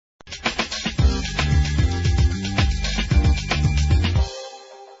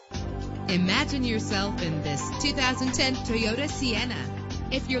Imagine yourself in this 2010 Toyota Sienna.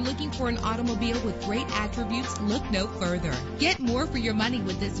 If you're looking for an automobile with great attributes, look no further. Get more for your money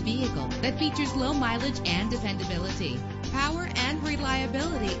with this vehicle that features low mileage and dependability. Power and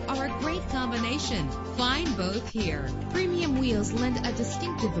reliability are a great combination. Find both here. Premium wheels lend a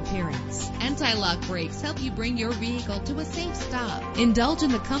distinctive appearance. Anti-lock brakes help you bring your vehicle to a safe stop. Indulge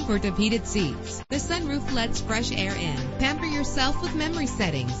in the comfort of heated seats. The sunroof lets fresh air in. Pamper yourself with memory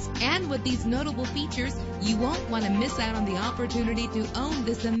settings. And with these notable features, you won't want to miss out on the opportunity to own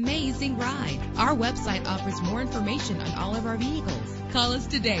this amazing ride. Our website offers more information on all of our vehicles. Call us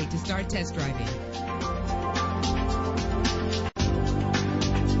today to start test driving.